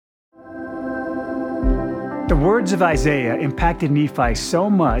The words of Isaiah impacted Nephi so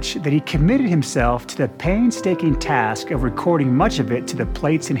much that he committed himself to the painstaking task of recording much of it to the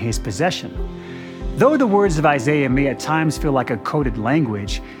plates in his possession. Though the words of Isaiah may at times feel like a coded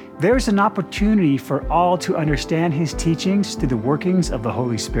language, there's an opportunity for all to understand his teachings through the workings of the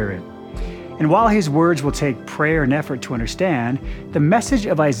Holy Spirit. And while his words will take prayer and effort to understand, the message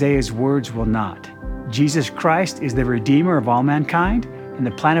of Isaiah's words will not. Jesus Christ is the Redeemer of all mankind, and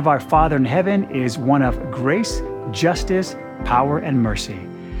the plan of our Father in heaven is one of grace, justice, power, and mercy.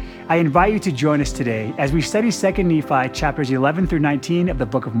 I invite you to join us today as we study 2 Nephi chapters 11 through 19 of the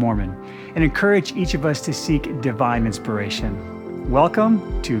Book of Mormon and encourage each of us to seek divine inspiration.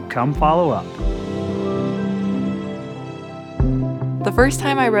 Welcome to Come Follow Up. The first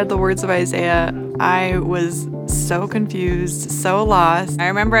time I read the words of Isaiah, I was so confused, so lost. I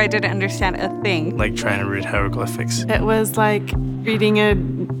remember I didn't understand a thing. Like trying to read hieroglyphics. It was like reading a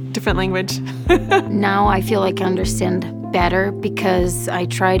different language. Now I feel like I understand better because I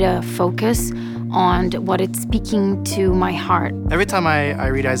try to focus on what it's speaking to my heart. Every time I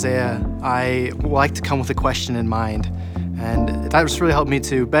read Isaiah, I like to come with a question in mind. And that's really helped me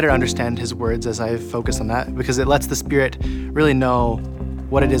to better understand his words as I focus on that, because it lets the Spirit really know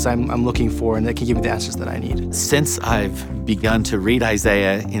what it is I'm looking for, and it can give me the answers that I need. Since I've begun to read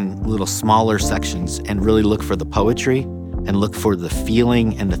Isaiah in little smaller sections and really look for the poetry and look for the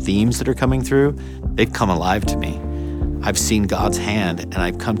feeling and the themes that are coming through, they've come alive to me. I've seen God's hand, and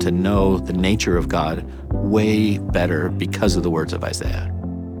I've come to know the nature of God way better because of the words of Isaiah.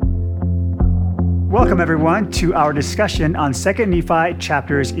 Welcome, everyone, to our discussion on 2 Nephi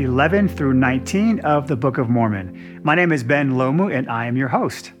chapters 11 through 19 of the Book of Mormon. My name is Ben Lomu, and I am your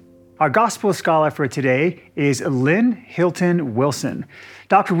host. Our gospel scholar for today is Lynne Hilton Wilson.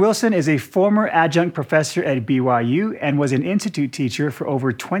 Dr. Wilson is a former adjunct professor at BYU and was an institute teacher for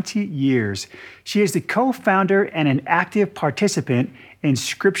over 20 years. She is the co-founder and an active participant in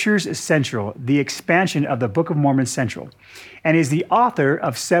Scriptures Central, the expansion of the Book of Mormon Central, and is the author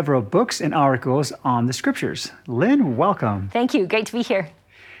of several books and articles on the Scriptures. Lynne, welcome. Thank you. Great to be here.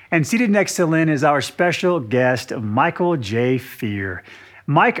 And seated next to Lynne is our special guest, Michael J. Fear.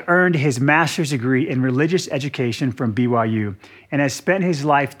 Mike earned his master's degree in religious education from BYU and has spent his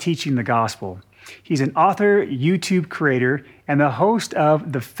life teaching the gospel. He's an author, YouTube creator, and the host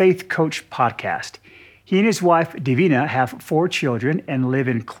of the Faith Coach podcast. He and his wife, Divina, have 4 children and live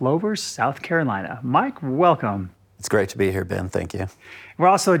in Clover, South Carolina. Mike, welcome. It's great to be here, Ben. Thank you. We're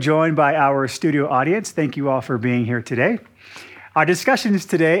also joined by our studio audience. Thank you all for being here today. Our discussions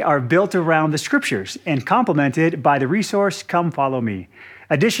today are built around the Scriptures and complemented by the resource Come Follow Me.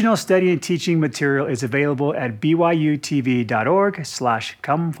 Additional study and teaching material is available at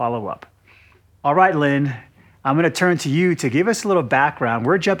byutv.org/comefollowup. All right, Lynne, I'm going to turn to you to give us a little background.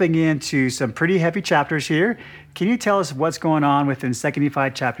 We're jumping into some pretty heavy chapters here. Can you tell us what's going on within 2 Nephi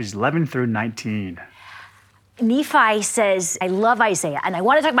chapters 11 through 19? Nephi says, I love Isaiah, and I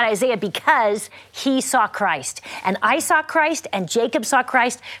want to talk about Isaiah because he saw Christ. And I saw Christ, and Jacob saw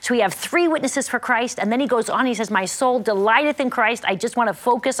Christ, so we have 3 witnesses for Christ. And then he goes on, he says, my soul delighteth in Christ. I just want to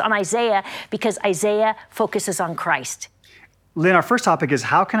focus on Isaiah because Isaiah focuses on Christ. Lynne, our first topic is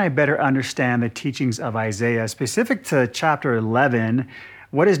how can I better understand the teachings of Isaiah? Specific to chapter 11,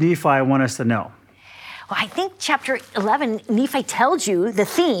 what does Nephi want us to know? Well, I think chapter 11, Nephi tells you the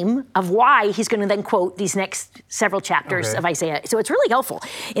theme of why he's going to then quote these next several chapters of Isaiah. So it's really helpful.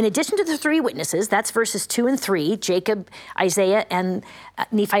 In addition to the 3 witnesses, that's verses 2 and 3, Jacob, Isaiah, and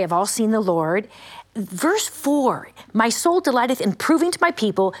Nephi have all seen the Lord. Verse 4, my soul delighteth in proving to my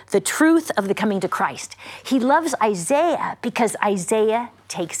people the truth of the coming to Christ. He loves Isaiah because Isaiah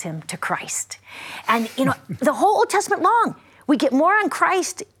takes him to Christ. And, the whole Old Testament long, we get more on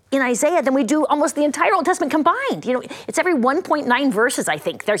Christ in Isaiah than we do almost the entire Old Testament combined. It's every 1.9 verses, I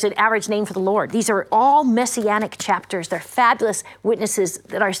think. There's an average name for the Lord. These are all messianic chapters. They're fabulous witnesses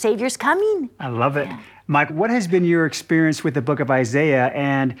that our Savior's coming. I love it. Yeah. Mike, what has been your experience with the book of Isaiah?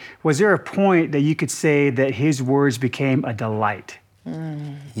 And was there a point that you could say that his words became a delight?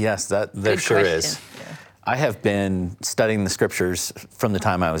 Yes, there sure is. Yeah. I have been studying the Scriptures from the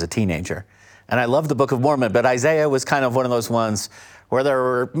time I was a teenager. And I love the Book of Mormon, but Isaiah was kind of one of those ones where there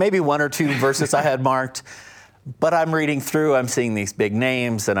were maybe 1 or 2 verses I had marked, but I'm reading through, I'm seeing these big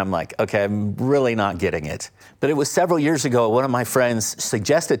names, and I'm like, okay, I'm really not getting it. But it was several years ago, one of my friends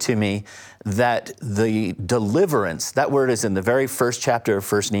suggested to me that the deliverance, that word is in the very first chapter of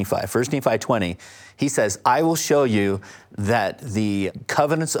 1 Nephi 20, he says, I will show you that the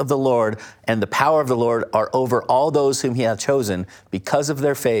covenants of the Lord and the power of the Lord are over all those whom he hath chosen because of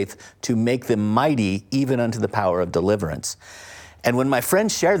their faith to make them mighty even unto the power of deliverance. And when my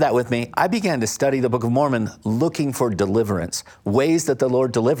friend shared that with me, I began to study the Book of Mormon looking for deliverance, ways that the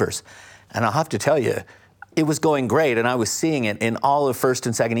Lord delivers. And I'll have to tell you, it was going great, and I was seeing it in all of 1st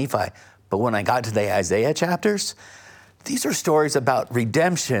and 2nd Nephi. But when I got to the Isaiah chapters, these are stories about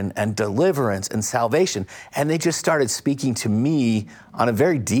redemption and deliverance and salvation. And they just started speaking to me on a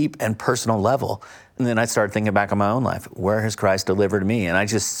very deep and personal level. And then I started thinking back on my own life. Where has Christ delivered me? And I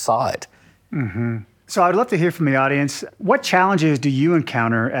just saw it. Mm-hmm. So I'd love to hear from the audience. What challenges do you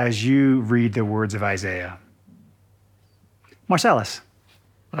encounter as you read the words of Isaiah? Marcellus.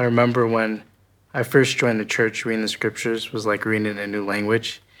 I remember when I first joined the church, reading the scriptures was like reading a new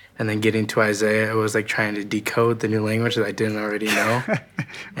language. And then getting to Isaiah, it was like trying to decode the new language that I didn't already know.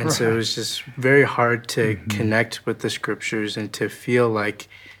 And right. So it was just very hard to connect with the scriptures and to feel like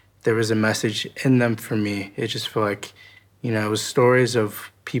there was a message in them for me. It just felt like, you know, it was stories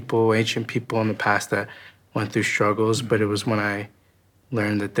of people, ancient people in the past that went through struggles, but it was when I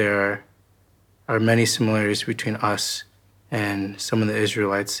learned that there are many similarities between us and some of the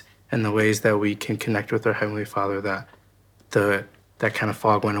Israelites and the ways that we can connect with our Heavenly Father that that kind of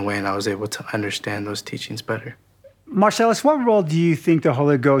fog went away and I was able to understand those teachings better. Marcellus, what role do you think the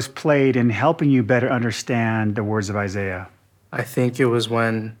Holy Ghost played in helping you better understand the words of Isaiah? I think it was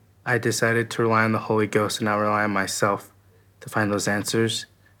when I decided to rely on the Holy Ghost and not rely on myself to find those answers,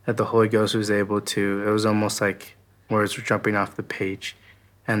 that the Holy Ghost was able to, it was almost like words were jumping off the page,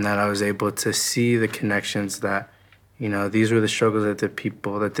 and that I was able to see the connections that, you know, these were the struggles that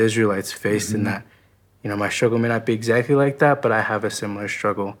the Israelites faced, and that, you know, my struggle may not be exactly like that, but I have a similar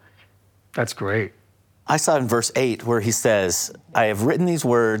struggle. That's great. I saw in verse 8 where he says, I have written these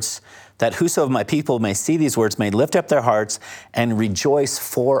words that whoso of my people may see these words may lift up their hearts and rejoice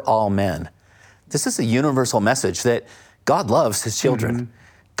for all men. This is a universal message that God loves his children.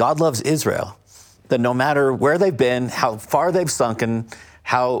 God loves Israel, that no matter where they've been, how far they've sunken,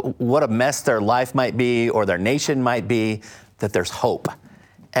 what a mess their life might be or their nation might be, that there's hope.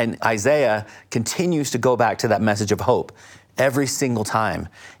 And Isaiah continues to go back to that message of hope every single time.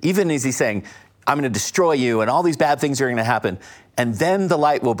 Even as he's saying, I'm going to destroy you and all these bad things are going to happen. And then the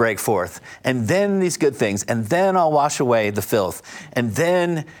light will break forth. And then these good things. And then I'll wash away the filth. And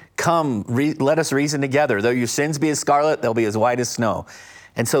then come, let us reason together. Though your sins be as scarlet, they'll be as white as snow.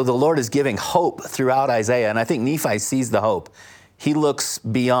 And so the Lord is giving hope throughout Isaiah. And I think Nephi sees the hope. He looks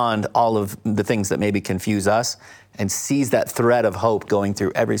beyond all of the things that maybe confuse us and sees that thread of hope going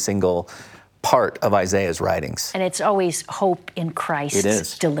through every single part of Isaiah's writings. And it's always hope in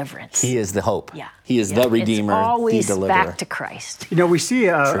Christ's deliverance. He is the hope. Yeah. He is the Redeemer, it's always the Deliverer. back to Christ. You know, we see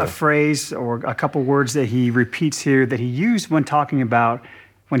a phrase or a couple words that he repeats here that he used when talking about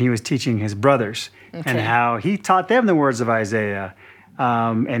when he was teaching his brothers and how he taught them the words of Isaiah.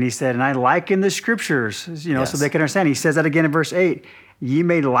 And he said, and I liken the scriptures, you know, so they can understand. He says that again in verse 8. Ye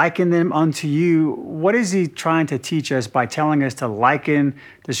may liken them unto you. What is he trying to teach us by telling us to liken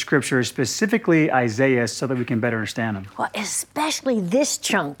the scriptures, specifically Isaiah, so that we can better understand them? Well, especially this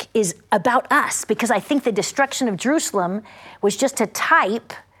chunk is about us, because I think the destruction of Jerusalem was just a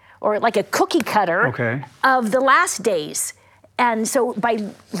type or like a cookie cutter of the last days. And so by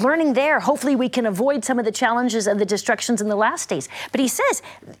learning there, hopefully we can avoid some of the challenges and the destructions in the last days. But he says,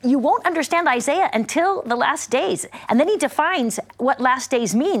 you won't understand Isaiah until the last days. And then he defines what last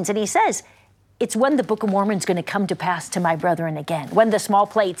days means. And he says, it's when the Book of Mormon is going to come to pass to my brethren again. When the small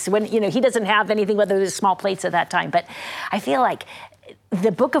plates, when, you know, he doesn't have anything whether there's small plates at that time. But I feel like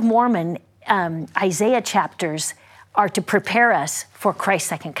the Book of Mormon, Isaiah chapters, are to prepare us for Christ's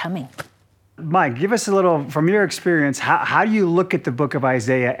second coming. Mike, give us a little, from your experience, how do you look at the book of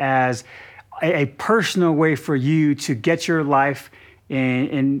Isaiah as a personal way for you to get your life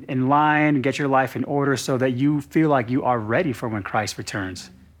in line, get your life in order so that you feel like you are ready for when Christ returns?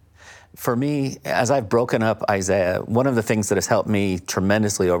 For me, as I've broken up Isaiah, one of the things that has helped me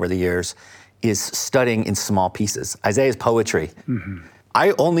tremendously over the years is studying in small pieces. Isaiah's poetry.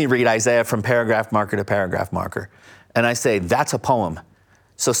 I only read Isaiah from paragraph marker to paragraph marker, and I say, that's a poem.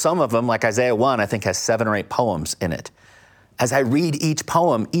 So some of them, like Isaiah 1, I think has 7 or 8 poems in it. As I read each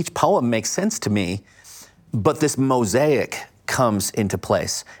poem makes sense to me, but this mosaic comes into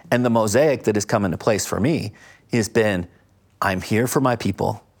place. And the mosaic that has come into place for me has been, I'm here for my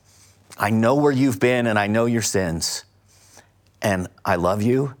people. I know where you've been and I know your sins. And I love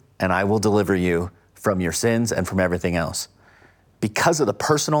you and I will deliver you from your sins and from everything else. Because of the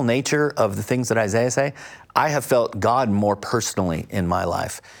personal nature of the things that Isaiah say, I have felt God more personally in my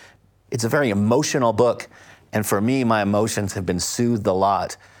life. It's a very emotional book, and for me, my emotions have been soothed a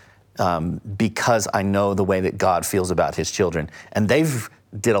lot because I know the way that God feels about his children. And they've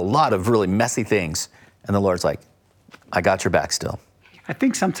did a lot of really messy things, and the Lord's like, I got your back still. I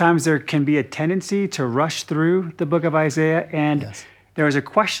think sometimes there can be a tendency to rush through the book of Isaiah. And there was a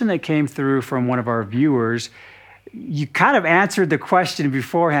question that came through from one of our viewers. You kind of answered the question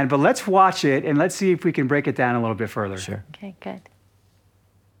beforehand, but let's watch it and let's see if we can break it down a little bit further. Sure. Okay, good.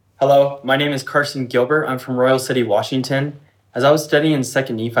 Hello, my name is Carson Gilbert. I'm from Royal City, Washington. As I was studying 2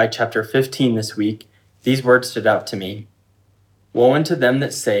 Nephi chapter 15 this week, these words stood out to me. Woe unto them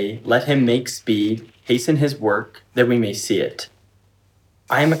that say, let him make speed, hasten his work, that we may see it.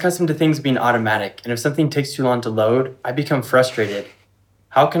 I am accustomed to things being automatic, and if something takes too long to load, I become frustrated.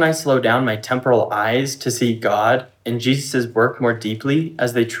 How can I slow down my temporal eyes to see God and Jesus' work more deeply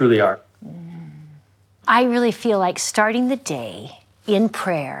as they truly are? I really feel like starting the day in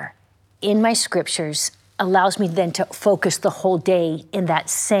prayer, in my scriptures, allows me then to focus the whole day in that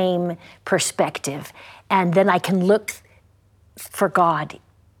same perspective. And then I can look for God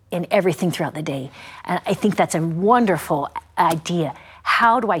in everything throughout the day. And I think that's a wonderful idea.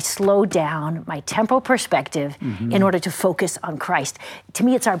 How do I slow down my temporal perspective in order to focus on Christ? To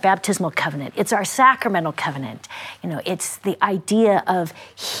me, it's our baptismal covenant. It's our sacramental covenant. You know, it's the idea of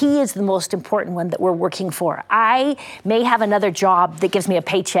He is the most important one that we're working for. I may have another job that gives me a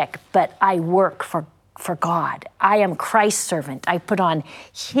paycheck, but I work for God. I am Christ's servant. I put on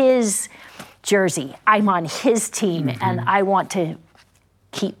His jersey. I'm on His team, and I want to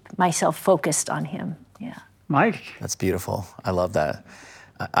keep myself focused on Him. Yeah. Mike? That's beautiful. I love that.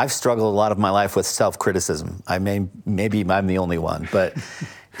 I've struggled a lot of my life with self-criticism. Maybe I'm the only one, but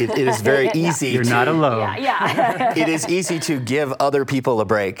it is very easy. You're not alone. Yeah. It is easy to give other people a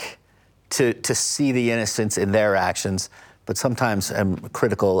break, to see the innocence in their actions, but sometimes I'm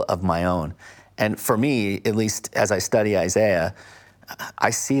critical of my own. And for me, at least as I study Isaiah, I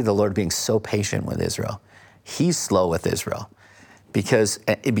see the Lord being so patient with Israel. He's slow with Israel. Because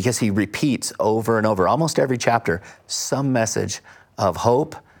he repeats over and over, almost every chapter, some message of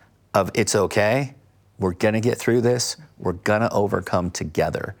hope, of it's okay, we're gonna get through this, we're gonna overcome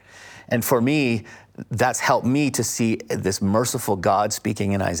together. And for me, that's helped me to see this merciful God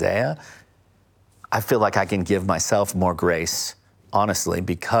speaking in Isaiah. I feel like I can give myself more grace, honestly,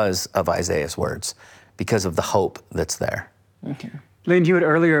 because of Isaiah's words, because of the hope that's there. Lynne, you had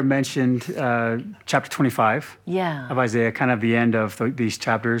earlier mentioned chapter 25 of Isaiah, kind of the end of these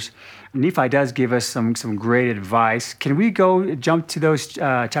chapters. Nephi does give us some great advice. Can we jump to those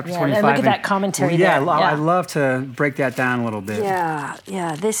chapter 25? And look at that commentary there. I'd love to break that down a little bit.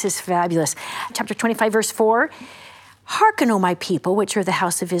 Yeah, this is fabulous. Chapter 25, verse 4. Hearken, O my people, which are the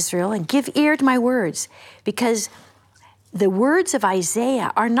house of Israel, and give ear to my words, because the words of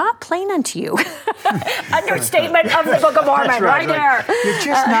Isaiah are not plain unto you. Understatement of the Book of Mormon, right there. You're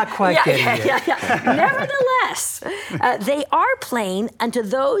just not quite getting it. Nevertheless, they are plain unto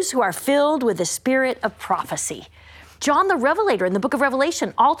those who are filled with the spirit of prophecy. John the Revelator in the book of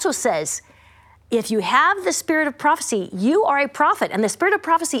Revelation also says, if you have the spirit of prophecy, you are a prophet. And the spirit of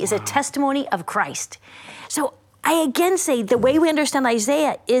prophecy is a testimony of Christ. So I again say the way we understand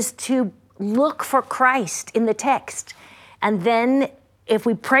Isaiah is to look for Christ in the text. And then if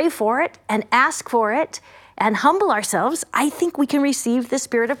we pray for it and ask for it and humble ourselves, I think we can receive the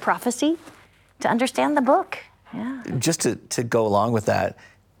spirit of prophecy to understand the book. Yeah. Just to go along with that,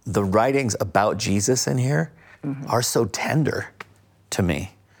 the writings about Jesus in here are so tender to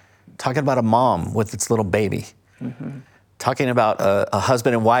me. Talking about a mom with its little baby. Talking about a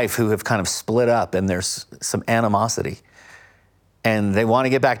husband and wife who have kind of split up and there's some animosity. And they want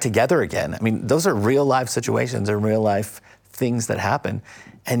to get back together again. I mean, those are real life situations and real life things that happen.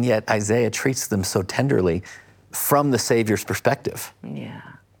 And yet Isaiah treats them so tenderly from the Savior's perspective. Yeah.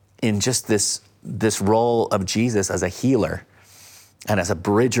 In just this role of Jesus as a healer and as a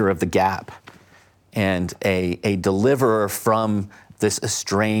bridger of the gap and a deliverer from this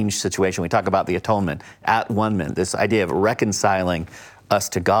estranged situation. We talk about the atonement, at-one-ment, this idea of reconciling us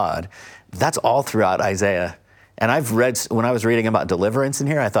to God. That's all throughout Isaiah. And I've read, when I was reading about deliverance in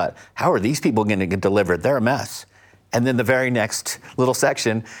here, I thought, how are these people going to get delivered? They're a mess. And then the very next little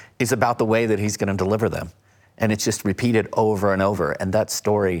section is about the way that he's going to deliver them. And it's just repeated over and over. And that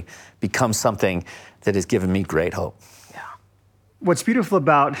story becomes something that has given me great hope. Yeah. What's beautiful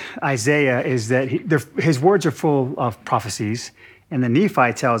about Isaiah is that his words are full of prophecies. And then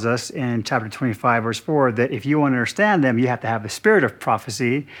Nephi tells us in chapter 25, verse 4, that if you want to understand them, you have to have the spirit of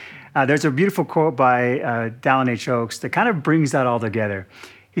prophecy. There's a beautiful quote by Dallin H. Oaks that kind of brings that all together.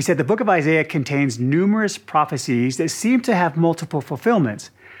 He said, the book of Isaiah contains numerous prophecies that seem to have multiple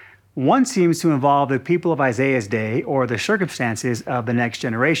fulfillments. One seems to involve the people of Isaiah's day or the circumstances of the next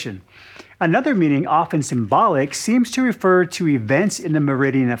generation. Another meaning, often symbolic, seems to refer to events in the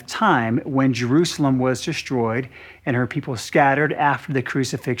meridian of time when Jerusalem was destroyed and her people scattered after the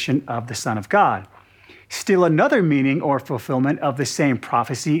crucifixion of the Son of God. Still another meaning or fulfillment of the same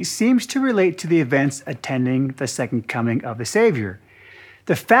prophecy seems to relate to the events attending the second coming of the Savior.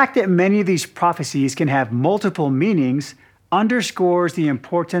 The fact that many of these prophecies can have multiple meanings underscores the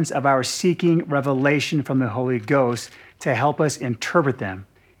importance of our seeking revelation from the Holy Ghost to help us interpret them.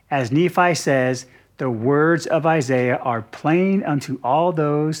 As Nephi says, the words of Isaiah are plain unto all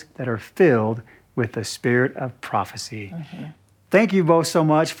those that are filled with the spirit of prophecy. Thank you both so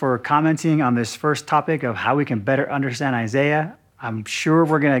much for commenting on this first topic of how we can better understand Isaiah. I'm sure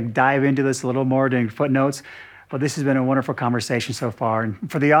we're going to dive into this a little more during footnotes, but this has been a wonderful conversation so far.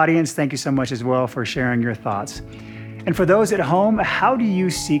 And for the audience, thank you so much as well for sharing your thoughts. And for those at home, how do you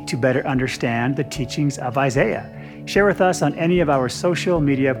seek to better understand the teachings of Isaiah? Share with us on any of our social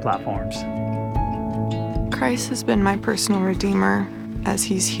media platforms. Christ has been my personal redeemer as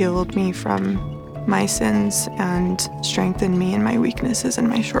he's healed me from my sins and strengthened me in my weaknesses and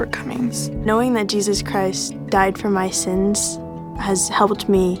my shortcomings. Knowing that Jesus Christ died for my sins has helped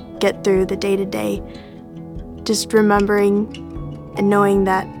me get through the day-to-day. Just remembering and knowing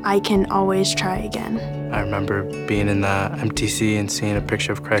that I can always try again. I remember being in the MTC and seeing a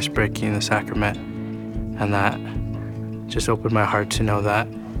picture of Christ breaking the sacrament, and that just opened my heart to know that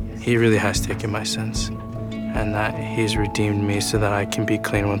he really has taken my sins and that he's redeemed me so that I can be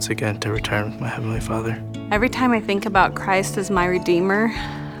clean once again to return with my Heavenly Father. Every time I think about Christ as my Redeemer,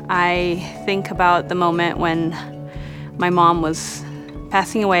 I think about the moment when my mom was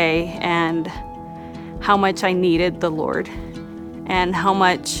passing away and how much I needed the Lord and how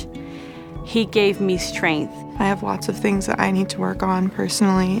much he gave me strength. I have lots of things that I need to work on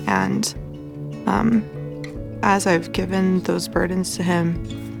personally, and as I've given those burdens to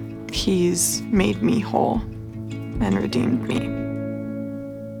him, he's made me whole and redeemed me.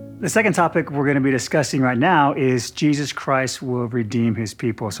 The second topic we're going to be discussing right now is Jesus Christ will redeem his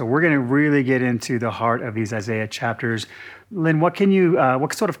people. So we're going to really get into the heart of these Isaiah chapters. Lynne, what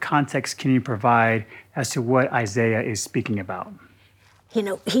sort of context can you provide as to what Isaiah is speaking about? You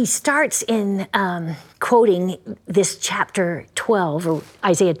know, he starts in quoting this chapter 12, or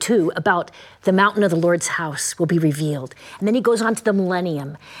Isaiah 2, about the mountain of the Lord's house will be revealed. And then he goes on to the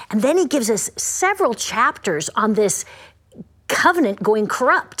millennium. And then he gives us several chapters on this covenant going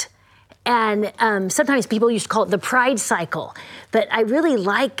corrupt. And sometimes people used to call it the pride cycle. But I really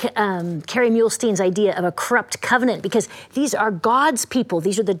like Carrie Muhlstein's idea of a corrupt covenant, because these are God's people.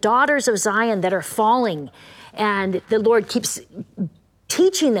 These are the daughters of Zion that are falling. And the Lord keeps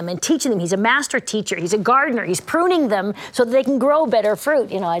teaching them. He's a master teacher. He's a gardener. He's pruning them so that they can grow better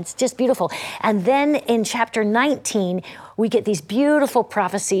fruit. You know, it's just beautiful. And then in chapter 19, we get these beautiful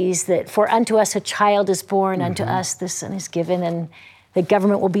prophecies that for unto us a child is born, unto us the son is given, and the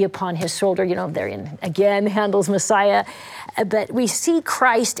government will be upon his shoulder. You know, therein again, Handel's Messiah. But we see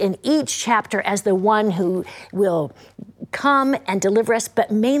Christ in each chapter as the one who will come and deliver us.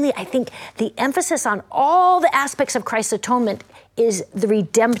 But mainly, I think the emphasis on all the aspects of Christ's atonement is the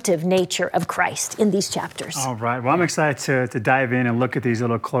redemptive nature of Christ in these chapters. All right. Well, I'm excited to dive in and look at these a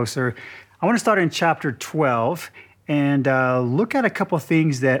little closer. I want to start in chapter 12 and look at a couple of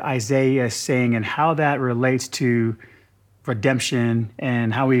things that Isaiah is saying and how that relates to redemption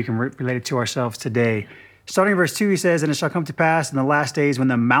and how we can relate it to ourselves today. Starting in verse 2, he says, "And it shall come to pass in the last days when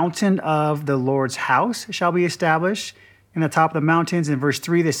the mountain of the Lord's house shall be established in the top of the mountains." In verse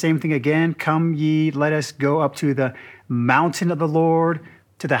 3, the same thing again. "Come ye, let us go up to the mountain of the Lord,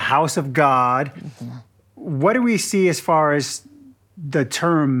 to the house of God." What do we see as far as the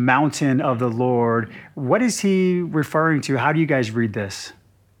term mountain of the Lord? What is he referring to? How do you guys read this?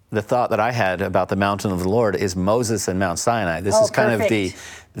 The thought that I had about the mountain of the Lord is Moses and Mount Sinai. This is kind of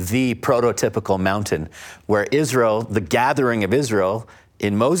the prototypical mountain where Israel, the gathering of Israel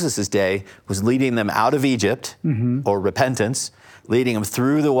in Moses' day, was leading them out of Egypt, or repentance, leading them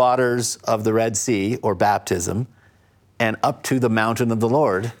through the waters of the Red Sea, or baptism, and up to the mountain of the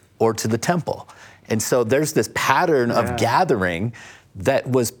Lord, or to the temple. And so there's this pattern of gathering that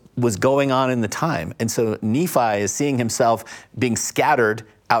was going on in the time. And so Nephi is seeing himself being scattered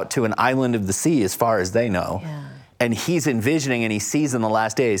out to an island of the sea as far as they know. Yeah. And he's envisioning, and he sees in the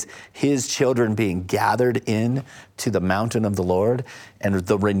last days, his children being gathered in to the mountain of the Lord, and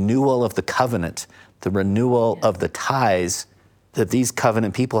the renewal of the covenant, the renewal of the ties that these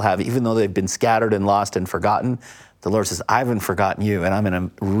covenant people have, even though they've been scattered and lost and forgotten. The Lord says, I haven't forgotten you, and I'm going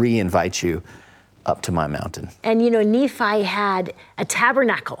to re-invite you up to my mountain. And you know, Nephi had a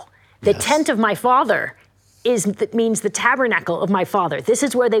tabernacle, the tent of my father. means the tabernacle of my Father. This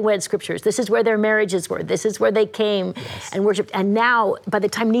is where they read scriptures. This is where their marriages were. This is where they came and worshiped. And now, by the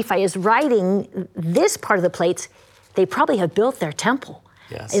time Nephi is writing this part of the plates, they probably have built their temple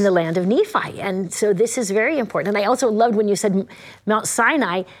in the land of Nephi. And so this is very important. And I also loved when you said Mount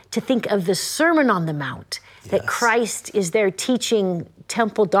Sinai, to think of the Sermon on the Mount, that Christ is there teaching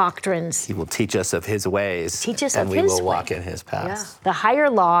temple doctrines. He will teach us of his ways, and we will walk in his paths. The higher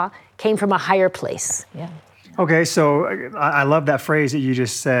law came from a higher place. Okay, so I love that phrase that you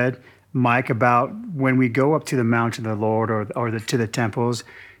just said, Mike, about when we go up to the mountain of the Lord or to the temples,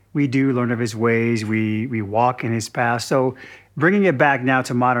 we do learn of his ways, we walk in his paths. So bringing it back now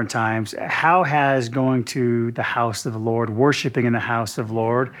to modern times, how has going to the house of the Lord, worshiping in the house of the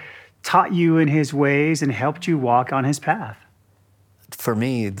Lord, taught you in his ways and helped you walk on his path? For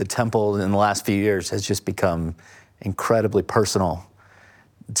me, the temple in the last few years has just become incredibly personal.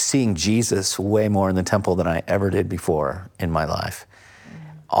 Seeing Jesus way more in the temple than I ever did before in my life.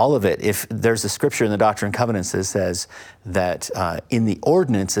 All of it, if there's a scripture in the Doctrine and Covenants that says that in the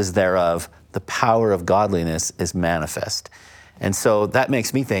ordinances thereof, the power of godliness is manifest. And so that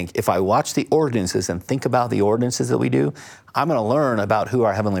makes me think, if I watch the ordinances and think about the ordinances that we do, I'm gonna learn about who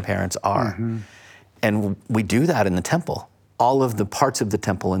our heavenly parents are. And we do that in the temple. All of the parts of the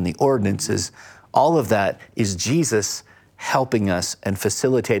temple and the ordinances, all of that is Jesus helping us and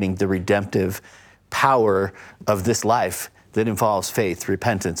facilitating the redemptive power of this life that involves faith,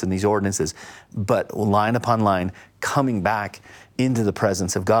 repentance, and these ordinances. But line upon line, coming back into the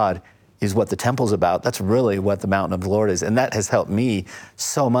presence of God is what the temple's about. That's really what the mountain of the Lord is. And that has helped me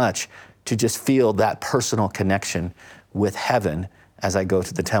so much to just feel that personal connection with heaven as I go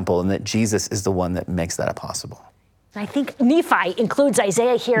to the temple, and that Jesus is the one that makes that possible. I think Nephi includes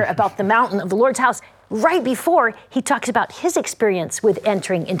Isaiah here about the mountain of the Lord's house right before he talks about his experience with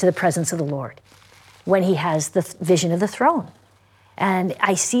entering into the presence of the Lord when he has the vision of the throne. And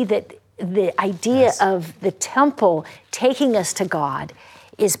I see that the idea of the temple taking us to God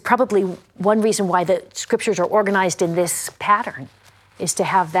is probably one reason why the scriptures are organized in this pattern, is to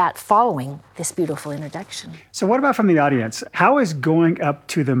have that following this beautiful introduction. So what about from the audience? How has going up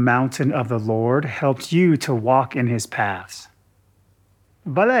to the mountain of the Lord helped you to walk in his paths?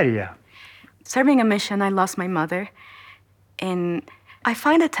 Valeria. Serving a mission, I lost my mother. And I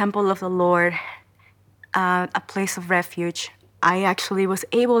find the temple of the Lord a place of refuge. I actually was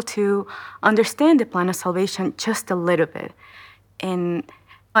able to understand the plan of salvation just a little bit. And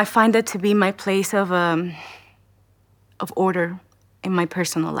I find it to be my place of order in my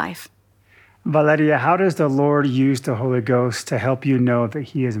personal life. Valeria, how does the Lord use the Holy Ghost to help you know that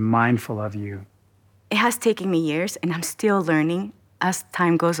he is mindful of you? It has taken me years, and I'm still learning as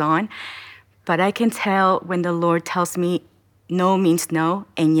time goes on. But I can tell when the Lord tells me no means no,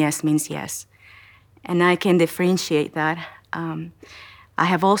 and yes means yes. And I can differentiate that. I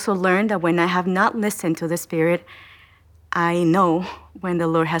have also learned that when I have not listened to the Spirit, I know when the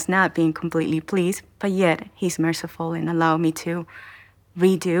Lord has not been completely pleased, but yet he's merciful and allow me to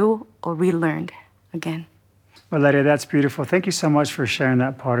redo or relearn again. Valeria, that's beautiful. Thank you so much for sharing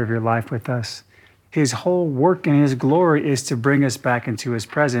that part of your life with us. His whole work and his glory is to bring us back into his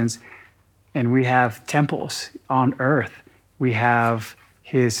presence. And we have temples on earth. We have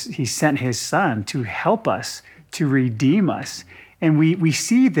he sent his son to help us, to redeem us. And we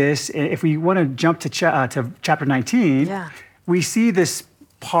see this, if we want to jump to chapter 19, we see this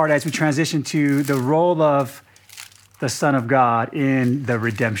part as we transition to the role of the Son of God in the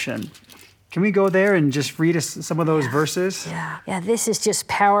redemption. Can we go there and just read us some of those verses? Yeah, this is just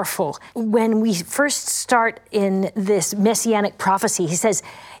powerful. When we first start in this messianic prophecy, he says,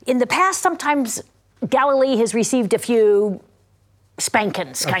 in the past, sometimes Galilee has received a few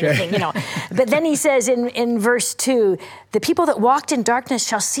spankings kind of thing, But then he says in verse 2, the people that walked in darkness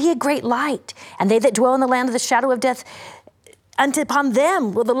shall see a great light, and they that dwell in the land of the shadow of death, unto upon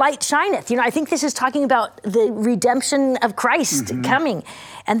them will the light shineth. I think this is talking about the redemption of Christ coming.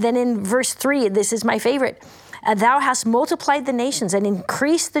 And then in verse 3, this is my favorite. Thou hast multiplied the nations and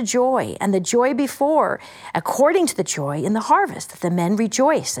increased the joy, and the joy before, according to the joy in the harvest, that the men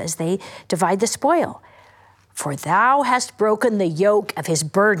rejoice as they divide the spoil. For thou hast broken the yoke of his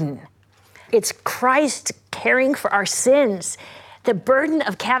burden. It's Christ caring for our sins. The burden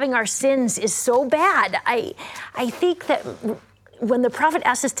of carrying our sins is so bad. I think that when the prophet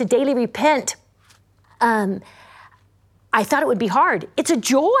asks us to daily repent, I thought it would be hard. It's a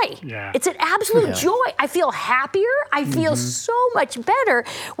joy. It's an absolute joy. I feel happier. I feel so much better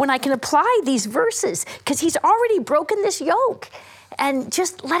when I can apply these verses, because he's already broken this yoke. And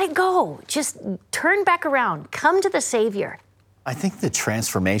just let it go. Just turn back around. Come to the Savior. I think the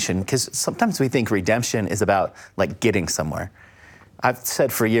transformation, because sometimes we think redemption is about like getting somewhere. I've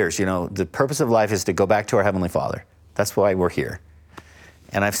said for years, the purpose of life is to go back to our Heavenly Father. That's why we're here.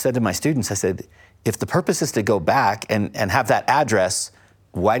 And I've said to my students, I said, if the purpose is to go back and have that address,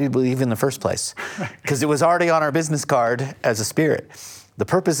 why did we leave in the first place? Because it was already on our business card as a spirit. The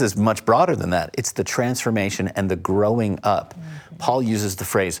purpose is much broader than that. It's the transformation and the growing up. Mm-hmm. Paul uses the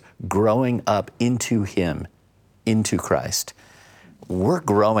phrase, growing up into Him, into Christ. We're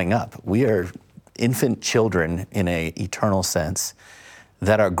growing up. We are infant children in an eternal sense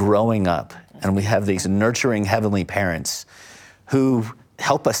that are growing up. And we have these nurturing heavenly parents who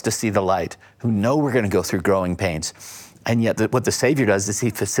help us to see the light, who know we're going to go through growing pains. And yet what the Savior does is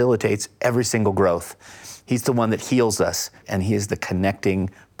He facilitates every single growth. He's the one that heals us, and He is the connecting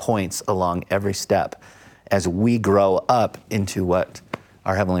points along every step as we grow up into what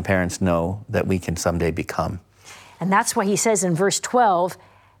our heavenly parents know that we can someday become. And that's why He says in verse 12,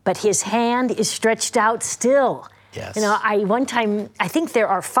 but His hand is stretched out still. Yes. I think there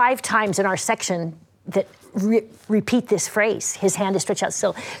are 5 times in our section that repeat this phrase, His hand is stretched out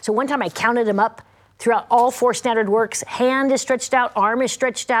still. So one time I counted them up throughout all 4 standard works. Hand is stretched out, arm is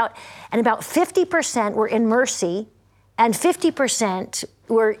stretched out, and about 50% were in mercy, and 50%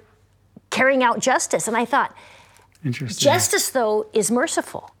 were carrying out justice. And I thought, justice, though, is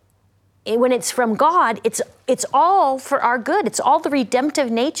merciful. When it's from God, it's all for our good. It's all the redemptive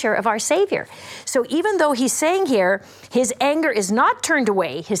nature of our Savior. So even though He's saying here, His anger is not turned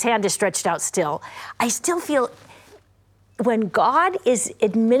away, His hand is stretched out still, I still feel when God is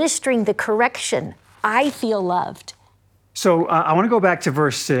administering the correction, I feel loved. So I want to go back to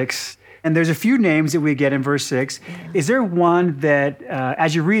verse 6. And there's a few names that we get in verse 6. Is there one that,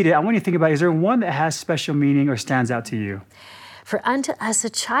 as you read it, I want you to think about, is there one that has special meaning or stands out to you? For unto us a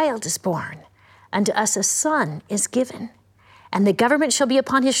child is born, unto us a son is given, and the government shall be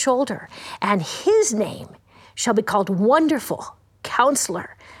upon His shoulder, and His name shall be called Wonderful,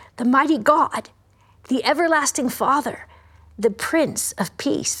 Counselor, the Mighty God, the Everlasting Father, the Prince of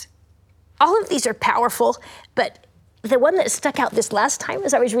Peace. All of these are powerful, but the one that stuck out this last time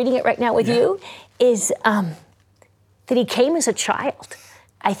as I was reading it right now with you is that He came as a child.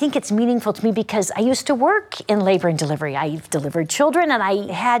 I think it's meaningful to me because I used to work in labor and delivery. I've delivered children and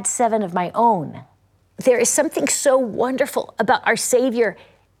I had 7 of my own. There is something so wonderful about our Savior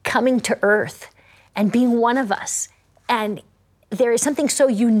coming to earth and being one of us. And there is something so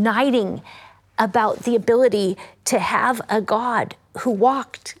uniting about the ability to have a God who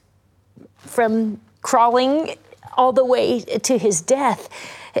walked from crawling all the way to His death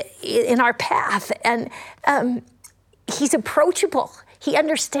in our path. And He's approachable. He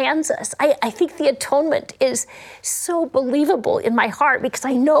understands us. I think the atonement is so believable in my heart because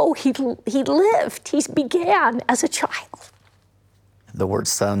I know he lived. He began as a child. The word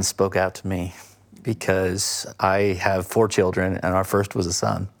son spoke out to me because I have 4 children and our first was a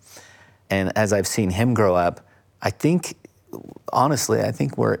son. And as I've seen him grow up, honestly, I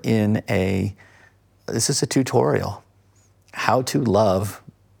think we're in this is a tutorial, how to love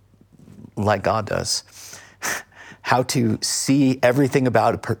like God does. How to see everything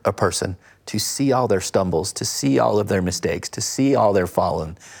about a person, to see all their stumbles, to see all of their mistakes, to see all their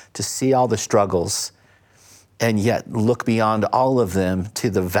fallen, to see all the struggles, and yet look beyond all of them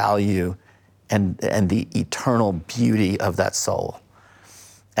to the value and the eternal beauty of that soul.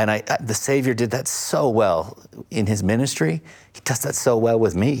 And the Savior did that so well in His ministry. He does that so well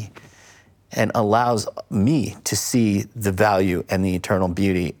with me and allows me to see the value and the eternal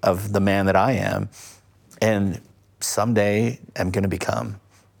beauty of the man that I am. And someday I'm going to become,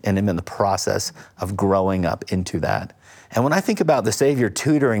 and I'm in the process of growing up into that. And when I think about the Savior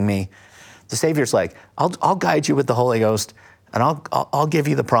tutoring me, the Savior's like, I'll guide you with the Holy Ghost, and I'll give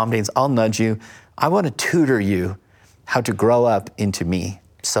you the promptings, I'll nudge you. I want to tutor you how to grow up into me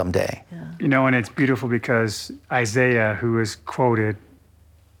someday. Yeah. And it's beautiful because Isaiah, who is quoted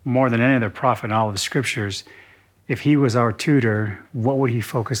more than any other prophet in all of the scriptures, if he was our tutor, what would he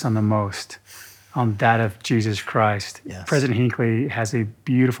focus on the most? On that of Jesus Christ. Yes. President Hinckley has a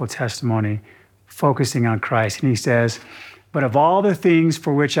beautiful testimony focusing on Christ. And he says, but of all the things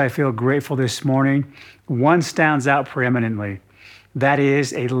for which I feel grateful this morning, one stands out preeminently. That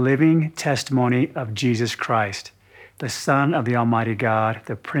is a living testimony of Jesus Christ, the Son of the Almighty God,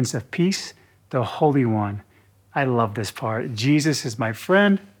 the Prince of Peace, the Holy One. I love this part. Jesus is my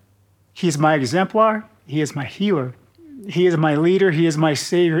friend. He is my exemplar. He is my healer. He is my leader. He is my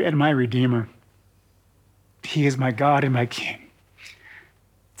Savior and my Redeemer. He is my God and my King.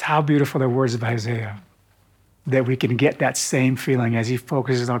 It's how beautiful the words of Isaiah, that we can get that same feeling as he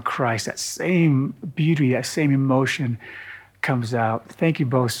focuses on Christ, that same beauty, that same emotion comes out. Thank you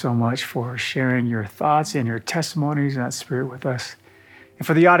both so much for sharing your thoughts and your testimonies and that spirit with us. And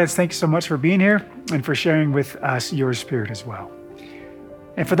for the audience, thank you so much for being here and for sharing with us your spirit as well.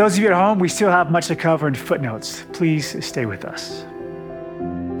 And for those of you at home, we still have much to cover in footnotes. Please stay with us.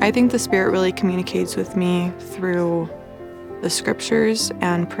 I think the Spirit really communicates with me through the scriptures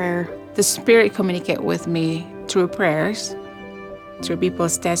and prayer. The Spirit communicates with me through prayers, through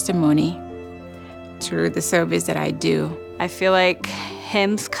people's testimony, through the service that I do. I feel like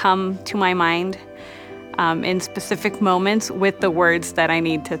hymns come to my mind in specific moments with the words that I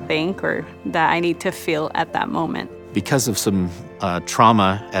need to think or that I need to feel at that moment. Because of some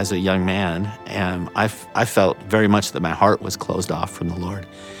trauma as a young man, I felt very much that my heart was closed off from the Lord.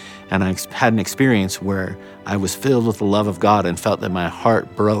 And I had an experience where I was filled with the love of God and felt that my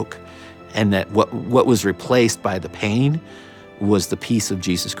heart broke, and that what was replaced by the pain was the peace of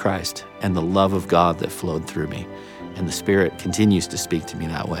Jesus Christ and the love of God that flowed through me. And the Spirit continues to speak to me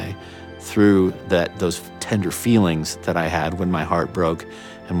that way through those tender feelings that I had when my heart broke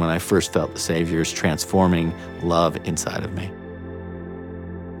and when I first felt the Savior's transforming love inside of me.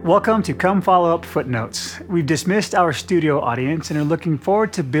 Welcome to Come Follow Up Footnotes. We've dismissed our studio audience and are looking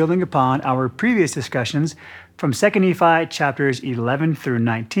forward to building upon our previous discussions from 2 Nephi chapters 11 through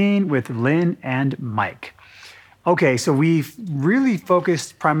 19 with Lynne and Mike. Okay, so we've really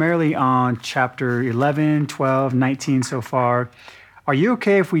focused primarily on chapter 11, 12, 19 so far. Are you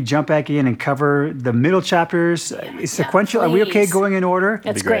okay if we jump back in and cover the middle chapters sequential? Are we okay going in order?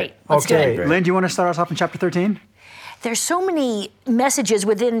 That's great. Let's do it. Lynne, do you want to start us off in chapter 13? There's so many messages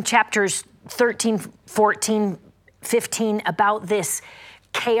within chapters 13, 14, 15 about this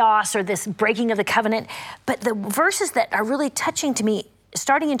chaos or this breaking of the covenant. But the verses that are really touching to me,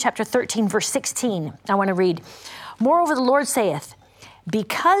 starting in chapter 13, verse 16, I want to read. Moreover, the Lord saith,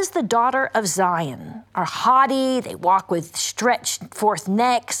 because the daughter of Zion are haughty, they walk with stretched forth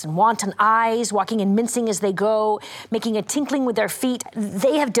necks and wanton eyes, walking and mincing as they go, making a tinkling with their feet.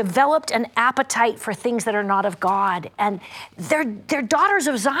 They have developed an appetite for things that are not of God. And they're daughters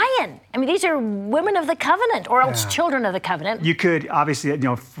of Zion. I mean, these are women of the covenant, or else children of the covenant. You could, obviously,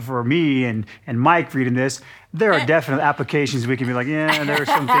 for me and Mike reading this, there are definite applications we can be like, yeah, there are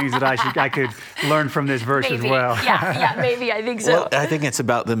some things that I could learn from this verse maybe. as well. Yeah, maybe. I think so. Well, I think it's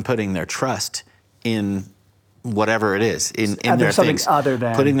about them putting their trust in whatever it is, in their things, other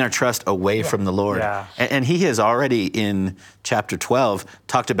than putting their trust away from the Lord. Yeah. And he has already, in chapter 12,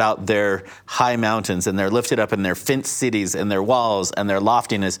 talked about their high mountains and their lifted up and their fenced cities and their walls and their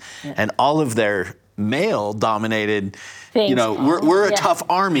loftiness and all of their male-dominated things. We're a tough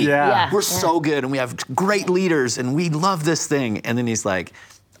army. We're so good, and we have great leaders, and we love this thing. And then he's like,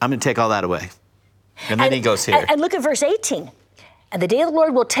 I'm going to take all that away. And then he goes here. And look at verse 18. And the day of the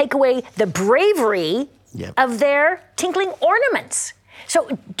Lord will take away the bravery of their tinkling ornaments.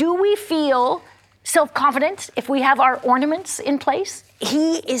 So do we feel self-confident if we have our ornaments in place?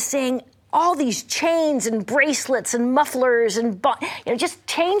 He is saying, all these chains and bracelets and mufflers and just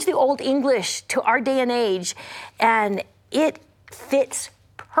change the Old English to our day and age, and it fits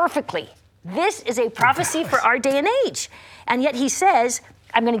perfectly. This is a prophecy for our day and age. And yet he says,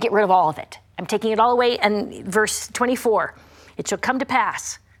 I'm going to get rid of all of it. I'm taking it all away. And verse 24, it shall come to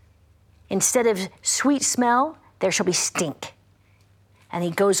pass, instead of sweet smell, there shall be stink. And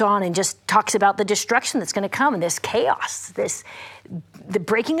he goes on and just talks about the destruction that's going to come and this chaos. The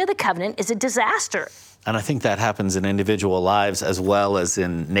breaking of the covenant is a disaster. And I think that happens in individual lives as well as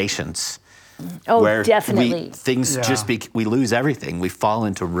in nations. Oh, where definitely. We lose everything. We fall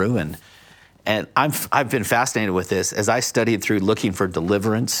into ruin. And I've been fascinated with this. As I studied through looking for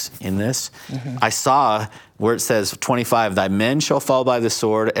deliverance in this, I saw where it says, 25, thy men shall fall by the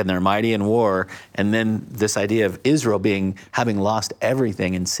sword and they're mighty in war. And then this idea of Israel having lost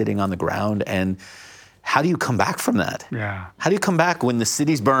everything and sitting on the ground. And how do you come back from that? Yeah. How do you come back when the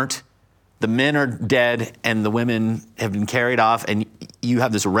city's burnt, the men are dead, and the women have been carried off, and you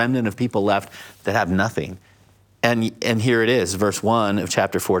have this remnant of people left that have nothing? And here it is, verse 1 of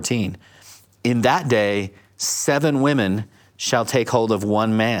chapter 14. In that day, 7 women shall take hold of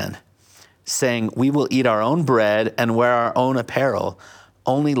one man, saying, we will eat our own bread and wear our own apparel.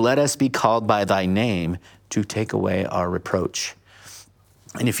 Only let us be called by thy name to take away our reproach.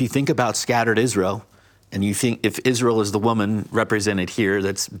 And if you think about scattered Israel, and you think if Israel is the woman represented here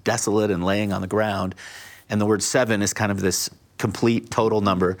that's desolate and laying on the ground, and the word 7 is kind of this complete total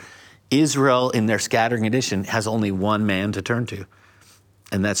number, Israel in their scattering edition has only one man to turn to,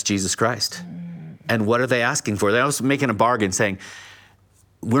 and that's Jesus Christ. And what are they asking for? They're also making a bargain saying,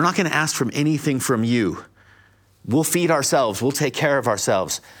 we're not going to ask from anything from you. We'll feed ourselves. We'll take care of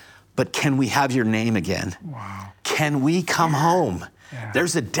ourselves. but can we have your name again? Wow. Can we come home? Yeah.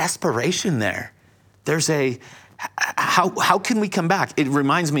 There's a desperation there. There's a, how can we come back? It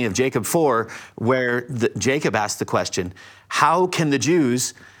reminds me of Jacob 4, where Jacob asked the question, how can the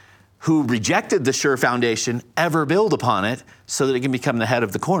Jews who rejected the sure foundation ever build upon it so that it can become the head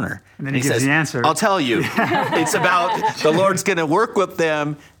of the corner? And then he gives says, the answer. I'll tell you. It's about the Lord's going to work with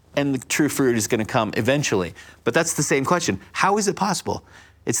them and the true fruit is going to come eventually. But that's the same question. How is it possible?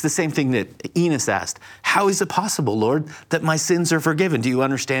 It's the same thing that Enos asked. How is it possible, Lord, that my sins are forgiven? Do you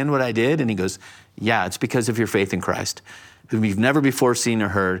understand what I did? And he goes, yeah, it's because of your faith in Christ, whom you've never before seen or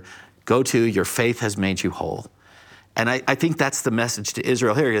heard. Go to, your faith has made you whole. And I think that's the message to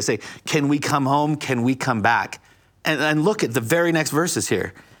Israel here. You say, can we come home? Can we come back? And look at the very next verses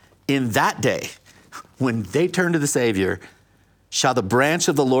here. In that day, when they turn to the Savior, shall the branch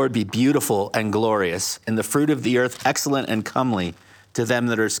of the Lord be beautiful and glorious, and the fruit of the earth excellent and comely to them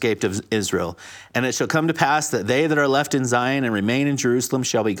that are escaped of Israel. And it shall come to pass that they that are left in Zion and remain in Jerusalem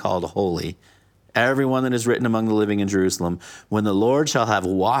shall be called holy. Everyone that is written among the living in Jerusalem, when the Lord shall have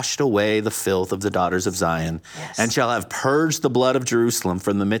washed away the filth of the daughters of Zion, and shall have purged the blood of Jerusalem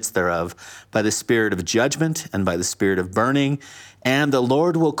from the midst thereof, by the spirit of judgment and by the spirit of burning. And the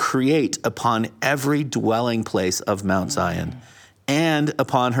Lord will create upon every dwelling place of Mount Zion, and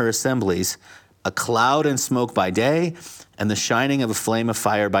upon her assemblies, a cloud and smoke by day, and the shining of a flame of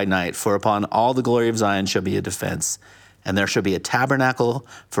fire by night. For upon all the glory of Zion shall be a defense. And there shall be a tabernacle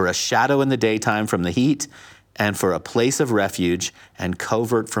for a shadow in the daytime from the heat, and for a place of refuge, and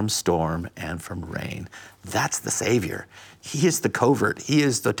covert from storm and from rain. That's the Savior. He is the covert. He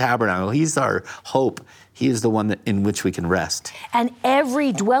is the tabernacle. He's our hope. He is the one in which we can rest. And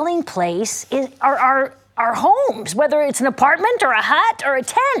every dwelling place are our homes, whether it's an apartment or a hut or a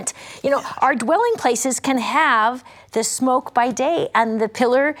tent. You know, our dwelling places can have the smoke by day and the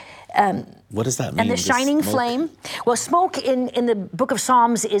pillar. What does that mean? And the shining flame. Well, smoke in the book of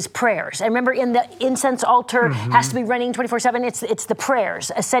Psalms is prayers. And remember, in the incense altar has to be running 24/7. It's the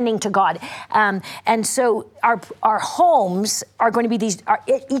prayers ascending to God. And so our homes are going to be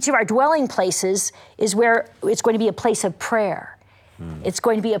each of our dwelling places is where it's going to be a place of prayer. It's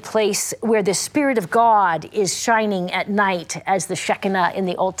going to be a place where the Spirit of God is shining at night as the Shekinah in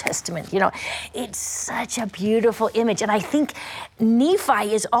the Old Testament. You know, it's such a beautiful image. And I think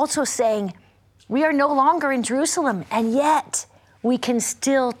Nephi is also saying, we are no longer in Jerusalem, and yet we can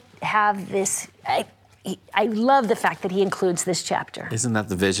still have this. I love the fact that he includes this chapter. Isn't that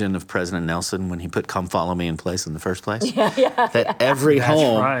the vision of President Nelson when he put "Come Follow Me" in place in the first place? Yeah. That every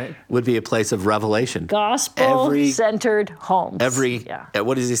home would be a place of revelation. Gospel-centered homes.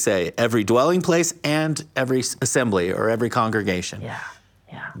 What does he say? Every dwelling place and every assembly or every congregation. Yeah.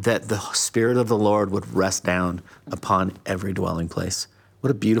 That the Spirit of the Lord would rest down upon every dwelling place. What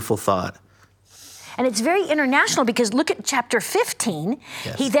a beautiful thought. And it's very international because look at chapter 15.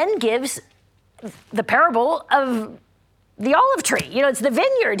 Yes. He then gives the parable of the olive tree. You know, it's the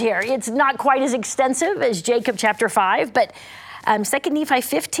vineyard here. It's not quite as extensive as Jacob chapter 5, but 2 Nephi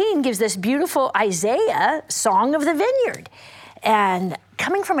 15 gives this beautiful Isaiah song of the vineyard. And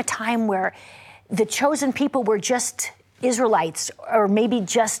coming from a time where the chosen people were just Israelites, or maybe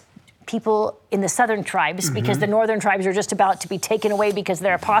just people in the southern tribes, because the northern tribes are just about to be taken away because of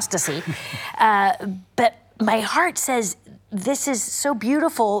their apostasy. But my heart says, this is so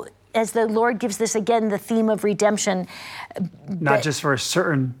beautiful as the Lord gives this again, the theme of redemption. Not just for a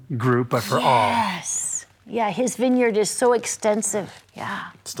certain group, but for all. Yes. Yeah, his vineyard is so extensive.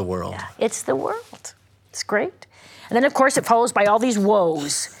 Yeah. It's the world. Yeah, it's the world. It's great. And then, of course, it follows by all these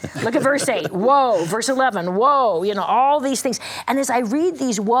woes. Look at verse 8, woe. Verse 11, woe. You know, all these things. And as I read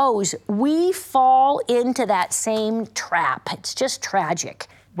these woes, we fall into that same trap. It's just tragic.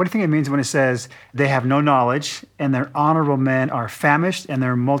 What do you think it means when it says, they have no knowledge, and their honorable men are famished, and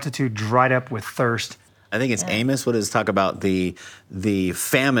their multitude dried up with thirst? I think it's Amos. What does it talk about? The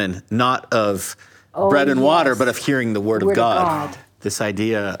famine, not of bread and water, but of hearing the word of God. This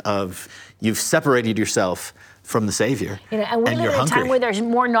idea of you've separated yourself from the Savior. You know, and we live in a time where there's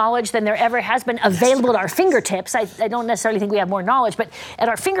more knowledge than there ever has been available at our fingertips. I don't necessarily think we have more knowledge, but at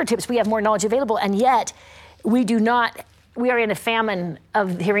our fingertips we have more knowledge available, and yet we are in a famine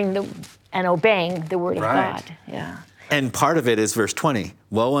of hearing and obeying the word of God. Yeah. And part of it is verse 20.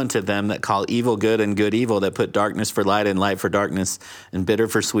 Woe unto them that call evil good and good evil, that put darkness for light and light for darkness, and bitter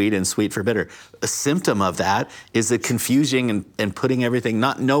for sweet and sweet for bitter. A symptom of that is the confusing and putting everything,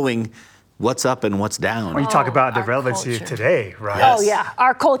 not knowing what's up and what's down. When you talk about the relevancy of today, right? Yes. Oh, yeah.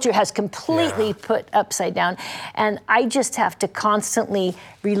 Our culture has completely put upside down. And I just have to constantly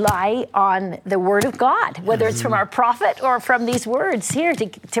rely on the Word of God, whether it's from our prophet or from these words here,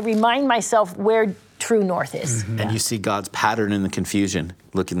 to remind myself where true north is. And you see God's pattern in the confusion.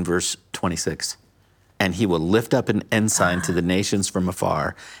 Look in verse 26. And he will lift up an ensign to the nations from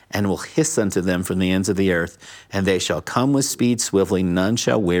afar, and will hiss unto them from the ends of the earth, and they shall come with speed swiftly, none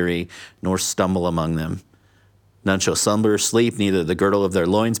shall weary, nor stumble among them. None shall slumber or sleep, neither the girdle of their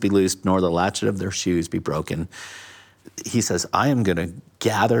loins be loosed, nor the latchet of their shoes be broken. He says, I am going to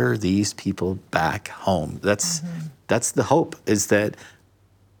gather these people back home. That's the hope, is that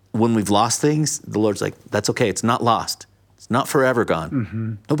when we've lost things, the Lord's like, that's okay, it's not lost. It's not forever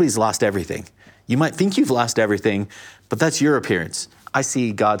gone. Nobody's lost everything. You might think you've lost everything, but that's your appearance. I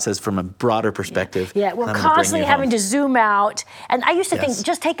see God says from a broader perspective. Yeah, we're constantly having to zoom out. And I used to think,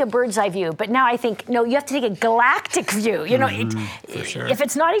 just take a bird's eye view. But now I think, no, you have to take a galactic view. You know, for sure. If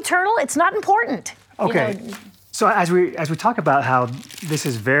it's not eternal, it's not important. Okay. You know? So as we talk about how this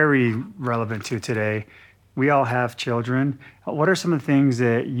is very relevant to today, we all have children. What are some of the things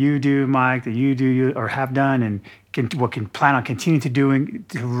that you do, Mike, that you do or have done, and can plan on continuing to doing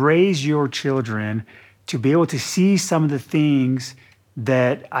to raise your children to be able to see some of the things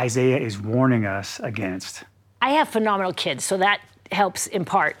that Isaiah is warning us against? I have phenomenal kids, so that helps in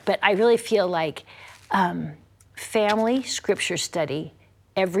part. But I really feel like family scripture study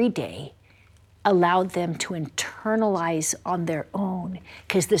every day allowed them to internalize on their own,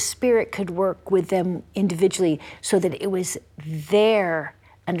 because the Spirit could work with them individually so that it was their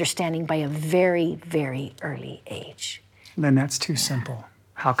understanding by a very, very early age. Then that's too simple.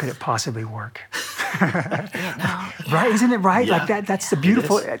 How could it possibly work? Right? Isn't it right? Yeah. Like that's the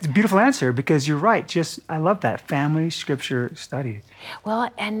beautiful, it's a beautiful answer, because you're right. I love that family scripture study.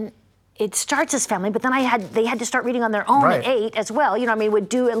 Well, and it starts as family, but then they had to start reading on their own Right. at 8 as well. You know, I mean, would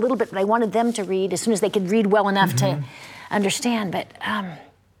do a little bit, but I wanted them to read as soon as they could read well enough to understand. But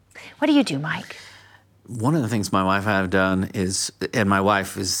what do you do, Mike? One of the things my wife and I have done is, and my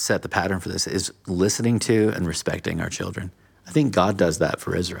wife has set the pattern for this, is listening to and respecting our children. I think God does that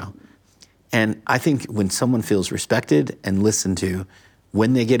for Israel. And I think when someone feels respected and listened to,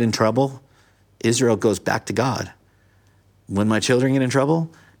 when they get in trouble, Israel goes back to God. When my children get in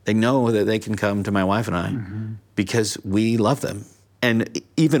trouble, they know that they can come to my wife and I because we love them. And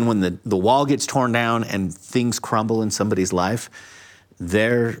even when the wall gets torn down and things crumble in somebody's life,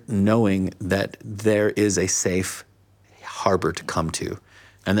 they're knowing that there is a safe harbor to come to.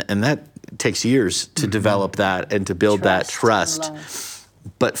 And that takes years to develop that and to build that trust.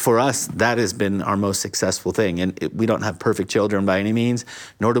 But for us, that has been our most successful thing. And we don't have perfect children by any means,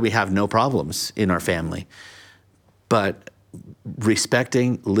 nor do we have no problems in our family. But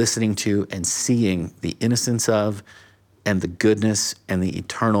respecting, listening to, and seeing the innocence of, and the goodness and the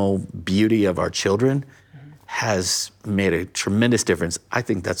eternal beauty of our children has made a tremendous difference. I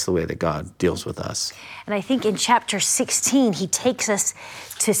think that's the way that God deals with us. And I think in chapter 16, he takes us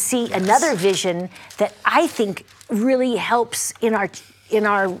to see another vision that I think really helps in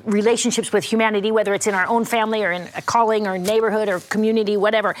our relationships with humanity, whether it's in our own family or in a calling or neighborhood or community,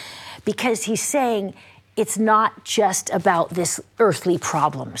 whatever, because he's saying it's not just about this earthly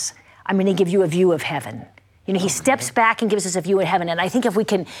problems. I'm going to give you a view of heaven. You know, he steps back and gives us a view of heaven. And I think if we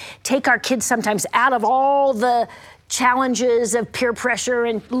can take our kids sometimes out of all the challenges of peer pressure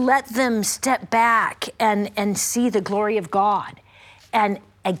and let them step back and see the glory of God. And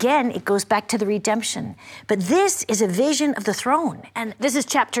again, it goes back to the redemption. But this is a vision of the throne. And this is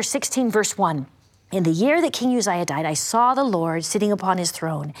chapter 16, verse 1. In the year that King Uzziah died, I saw the Lord sitting upon his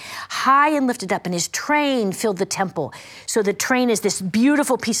throne, high and lifted up, and his train filled the temple. So the train is this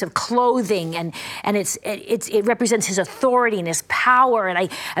beautiful piece of clothing, and it represents his authority and his power. And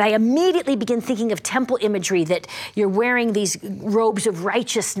I immediately begin thinking of temple imagery, that you're wearing these robes of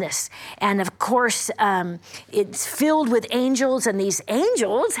righteousness. And of course, it's filled with angels, and these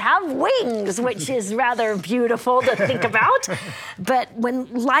angels have wings, which is rather beautiful to think about. But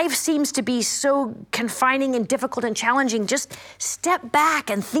when life seems to be so confining and difficult and challenging, just step back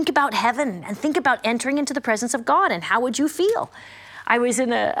and think about heaven and think about entering into the presence of God, and how would you feel? I was in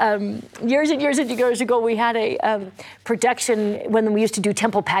years and years ago, we had a production when we used to do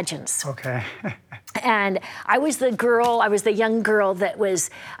temple pageants. Okay. And I was the young girl that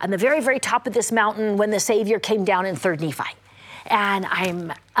was on the very, very top of this mountain when the Savior came down in 3rd Nephi.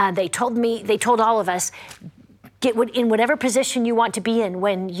 And they told all of us, get in whatever position you want to be in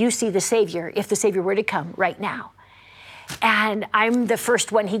when you see the Savior, if the Savior were to come right now. And I'm the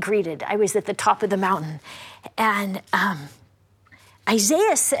first one he greeted. I was at the top of the mountain. And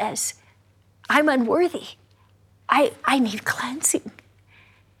Isaiah says, I'm unworthy. I need cleansing.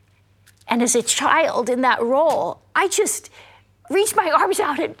 And as a child in that role, I just reached my arms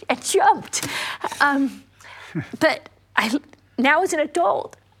out and jumped. But now as an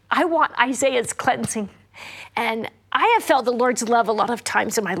adult, I want Isaiah's cleansing. And I have felt the Lord's love a lot of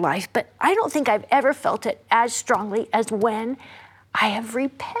times in my life, but I don't think I've ever felt it as strongly as when I have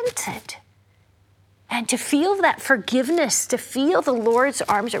repented. And to feel that forgiveness, to feel the Lord's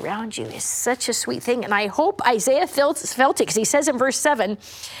arms around you is such a sweet thing. And I hope Isaiah felt it, because he says in verse 7,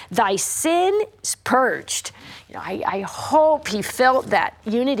 thy sin is purged. I hope he felt that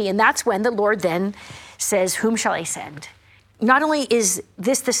unity. And that's when the Lord then says, whom shall I send? Not only is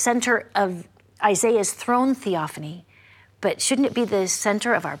this the center of Isaiah's throne theophany, but shouldn't it be the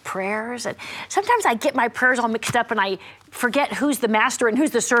center of our prayers? And sometimes I get my prayers all mixed up and I forget who's the master and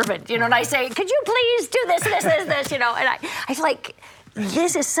who's the servant, and I say, could you please do this, and I feel like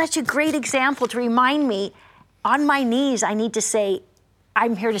this is such a great example to remind me, on my knees, I need to say,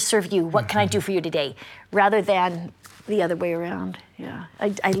 I'm here to serve you. What can I do for you today? Rather than the other way around. Yeah,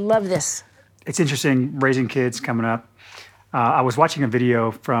 I love this. It's interesting raising kids coming up. I was watching a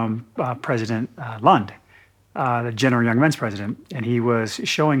video from President Lynne, the General Young Men's President, and he was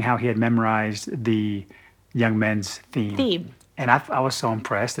showing how he had memorized the Young Men's theme. And I was so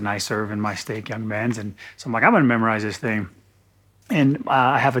impressed, and I serve in my stake Young Men's, and so I'm like, I'm going to memorize this thing. And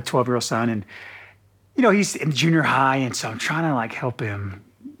I have a 12-year-old son, and he's in junior high, and so I'm trying to help him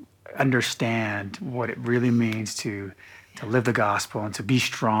understand what it really means to live the gospel and to be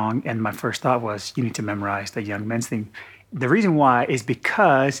strong. And my first thought was, you need to memorize the Young Men's theme. The reason why is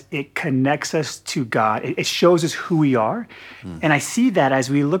because it connects us to God. It shows us who we are. And I see that as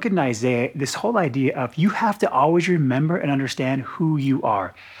we look at Isaiah, this whole idea of you have to always remember and understand who you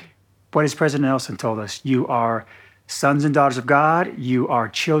are. What has President Nelson told us? You are sons and daughters of God, you are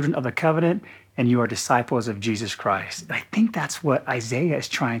children of the covenant, and you are disciples of Jesus Christ. And I think that's what Isaiah is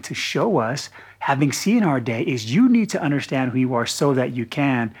trying to show us, having seen our day, is you need to understand who you are so that you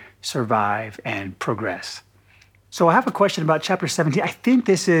can survive and progress. So I have a question about chapter 17. I think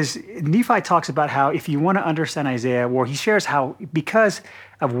Nephi talks about how if you want to understand Isaiah, where he shares how because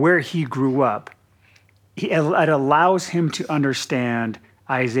of where he grew up, it allows him to understand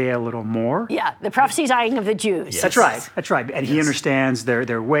Isaiah a little more. Yeah, the prophesying of the Jews. Yes. That's right. And he understands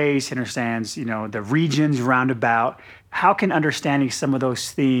their ways, he understands, the regions roundabout. How can understanding some of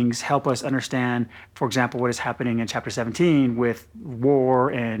those things help us understand, for example, what is happening in chapter 17 with war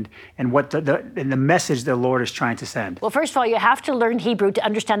and what the message the Lord is trying to send? Well, first of all, you have to learn Hebrew to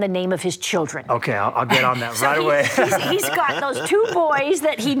understand the name of his children. Okay, I'll get on that right away. He's got those two boys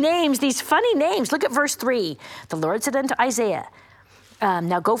that he names, these funny names. Look at verse 3. The Lord said unto Isaiah,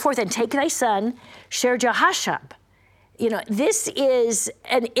 now go forth and take thy son, Sher-Jahashab. This is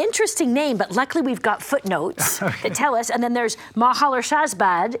an interesting name, but luckily we've got footnotes that tell us. And then there's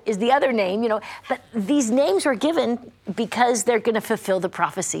Mahaler-Shazbad is the other name, But these names were given because they're going to fulfill the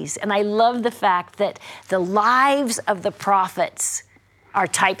prophecies. And I love the fact that the lives of the prophets are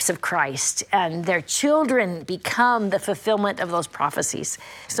types of Christ, and their children become the fulfillment of those prophecies.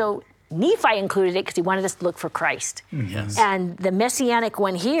 So Nephi included it because he wanted us to look for Christ. Yes. And the messianic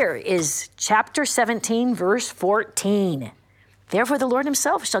one here is chapter 17, verse 14. Therefore the Lord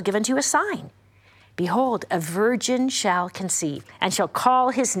himself shall give unto you a sign. Behold, a virgin shall conceive and shall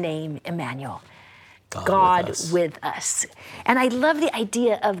call his name Emmanuel. God with us. And I love the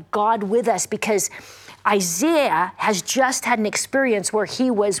idea of God with us because Isaiah has just had an experience where he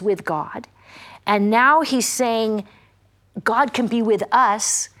was with God. And now he's saying God can be with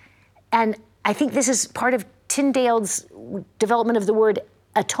us. And I think this is part of Tyndale's development of the word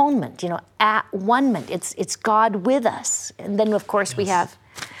atonement, at-one-ment. It's God with us. And then, of course, we have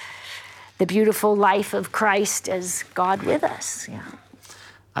the beautiful life of Christ as God with us. Yeah.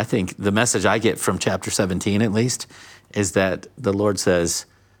 I think the message I get from chapter 17, at least, is that the Lord says,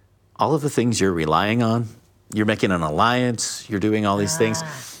 all of the things you're relying on, you're making an alliance, you're doing all these things.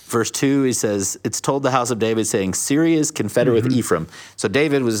 Verse 2, he says, it's told the house of David, saying, Syria is confederate with Ephraim. So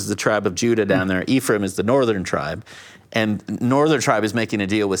David was the tribe of Judah down there. Ephraim is the northern tribe. And northern tribe is making a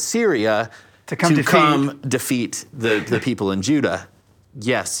deal with Syria to come defeat the people in Judah.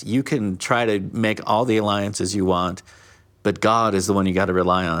 Yes, you can try to make all the alliances you want, but God is the one you got to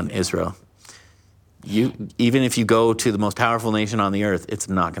rely on, Israel. Even if you go to the most powerful nation on the earth, it's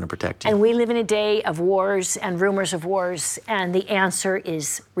not going to protect you. And we live in a day of wars and rumors of wars, and the answer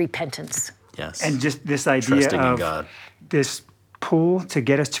is repentance. Yes. And just this idea of God. This pull to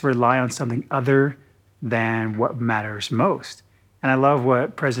get us to rely on something other than what matters most. And I love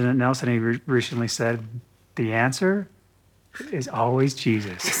what President Nelson recently said, the answer is always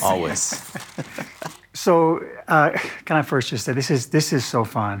Jesus. Always. So, can I first just say, this is so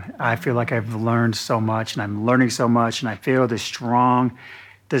fun. I feel like I've learned so much, and I'm learning so much, and I feel this strong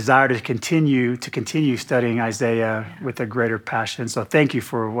desire to continue studying Isaiah with a greater passion. So thank you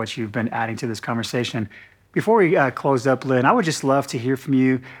for what you've been adding to this conversation. Before we close up, Lynne, I would just love to hear from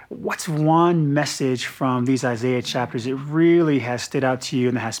you. What's one message from these Isaiah chapters that really has stood out to you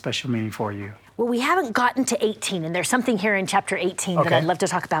and that has special meaning for you? Well, we haven't gotten to 18, and there's something here in chapter 18 that I'd love to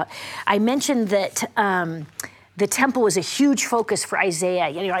talk about. I mentioned that the temple is a huge focus for Isaiah.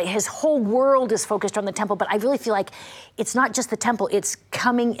 You know, his whole world is focused on the temple, but I really feel like it's not just the temple, it's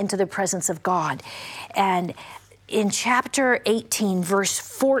coming into the presence of God. And in chapter 18, verse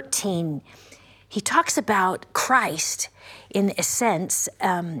 14, he talks about Christ in a sense,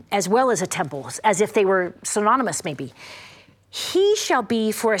 as well as a temple, as if they were synonymous maybe. He shall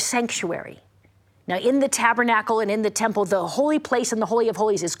be for a sanctuary. Now, in the tabernacle and in the temple, the holy place and the Holy of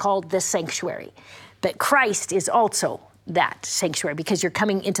Holies is called the sanctuary. But Christ is also that sanctuary because you're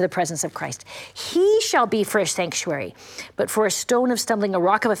coming into the presence of Christ. He shall be for a sanctuary, but for a stone of stumbling, a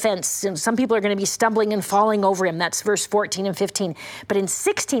rock of offense. And some people are going to be stumbling and falling over him. That's verse 14 and 15. But in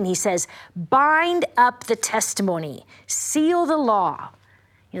 16, he says, bind up the testimony, seal the law.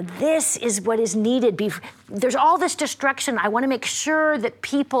 You know, this is what is needed. There's all this destruction. I want to make sure that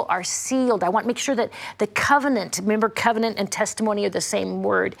people are sealed. I want to make sure that the covenant, remember covenant and testimony are the same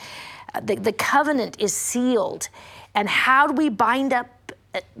word. The covenant is sealed. And how do we bind up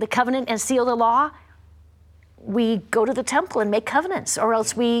the covenant and seal the law? We go to the temple and make covenants, or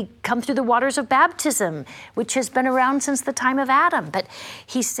else we come through the waters of baptism, which has been around since the time of Adam. But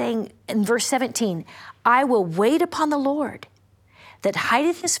he's saying in verse 17, I will wait upon the Lord that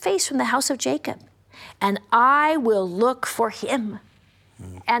hideth his face from the house of Jacob, and I will look for him.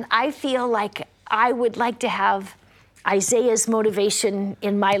 And I feel like I would like to have Isaiah's motivation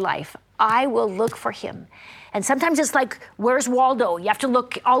in my life. I will look for him. And sometimes it's like, where's Waldo? You have to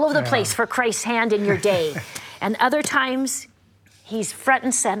look all over the place for Christ's hand in your day. And other times, he's front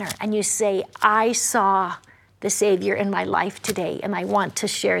and center, and you say, I saw the Savior in my life today, and I want to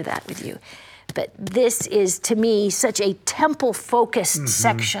share that with you. But this is, to me, such a temple-focused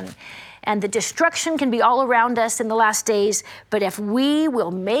section. And the destruction can be all around us in the last days, but if we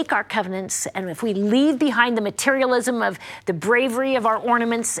will make our covenants, and if we leave behind the materialism of the bravery of our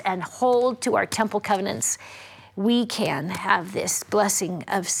ornaments and hold to our temple covenants, we can have this blessing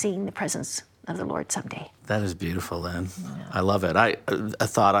of seeing the presence of the Lord someday. That is beautiful, Lynne. I love it. A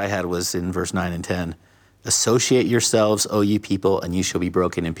thought I had was in verse 9 and 10. Associate yourselves, O ye people, and you shall be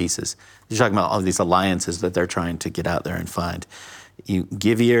broken in pieces. You're talking about all these alliances that they're trying to get out there and find. You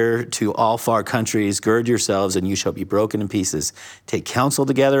give ear to all far countries, gird yourselves, and you shall be broken in pieces. Take counsel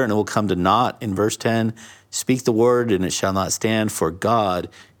together, and it will come to naught. In verse 10, speak the word, and it shall not stand, for God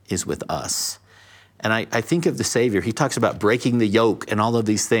is with us. And I think of the Savior. He talks about breaking the yoke and all of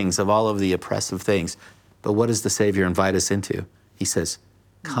these things, of all of the oppressive things. But what does the Savior invite us into? He says,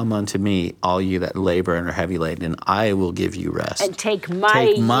 come unto me, all you that labor and are heavy laden, and I will give you rest. And take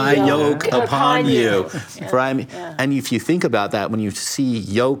my yoke upon you. Yeah. For and if you think about that, when you see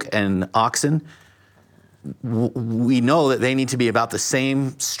yoke and oxen, we know that they need to be about the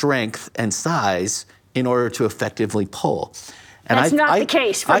same strength and size in order to effectively pull. And that's not the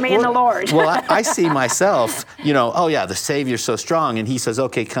case for me and the Lord. Well, I see myself, the Savior's so strong, and he says,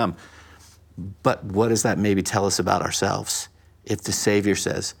 okay, come. But what does that maybe tell us about ourselves? If the Savior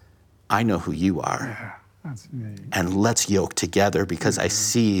says, I know who you are, and let's yoke together because I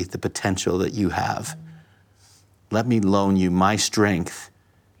see the potential that you have. Let me loan you my strength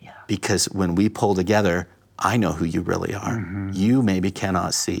because when we pull together, I know who you really are. You maybe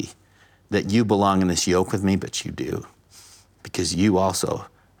cannot see that you belong in this yoke with me, but you do because you also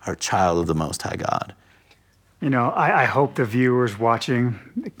are a child of the Most High God. I hope the viewers watching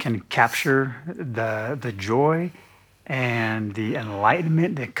can capture the joy and the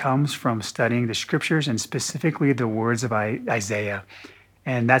enlightenment that comes from studying the scriptures and specifically the words of Isaiah.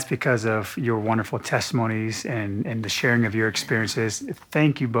 And that's because of your wonderful testimonies and the sharing of your experiences.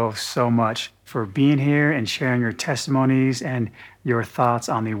 Thank you both so much for being here and sharing your testimonies and your thoughts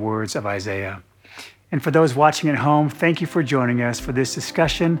on the words of Isaiah. And for those watching at home, thank you for joining us for this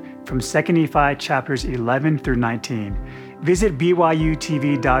discussion from 2 Nephi chapters 11 through 19. Visit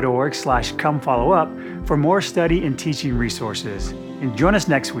byutv.org/comefollowup for more study and teaching resources. And join us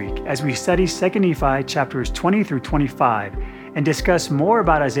next week as we study 2 Nephi chapters 20 through 25 and discuss more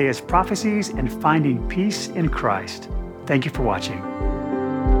about Isaiah's prophecies and finding peace in Christ. Thank you for watching.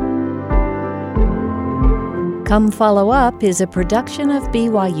 Come Follow Up is a production of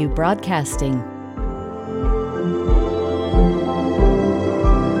BYU Broadcasting.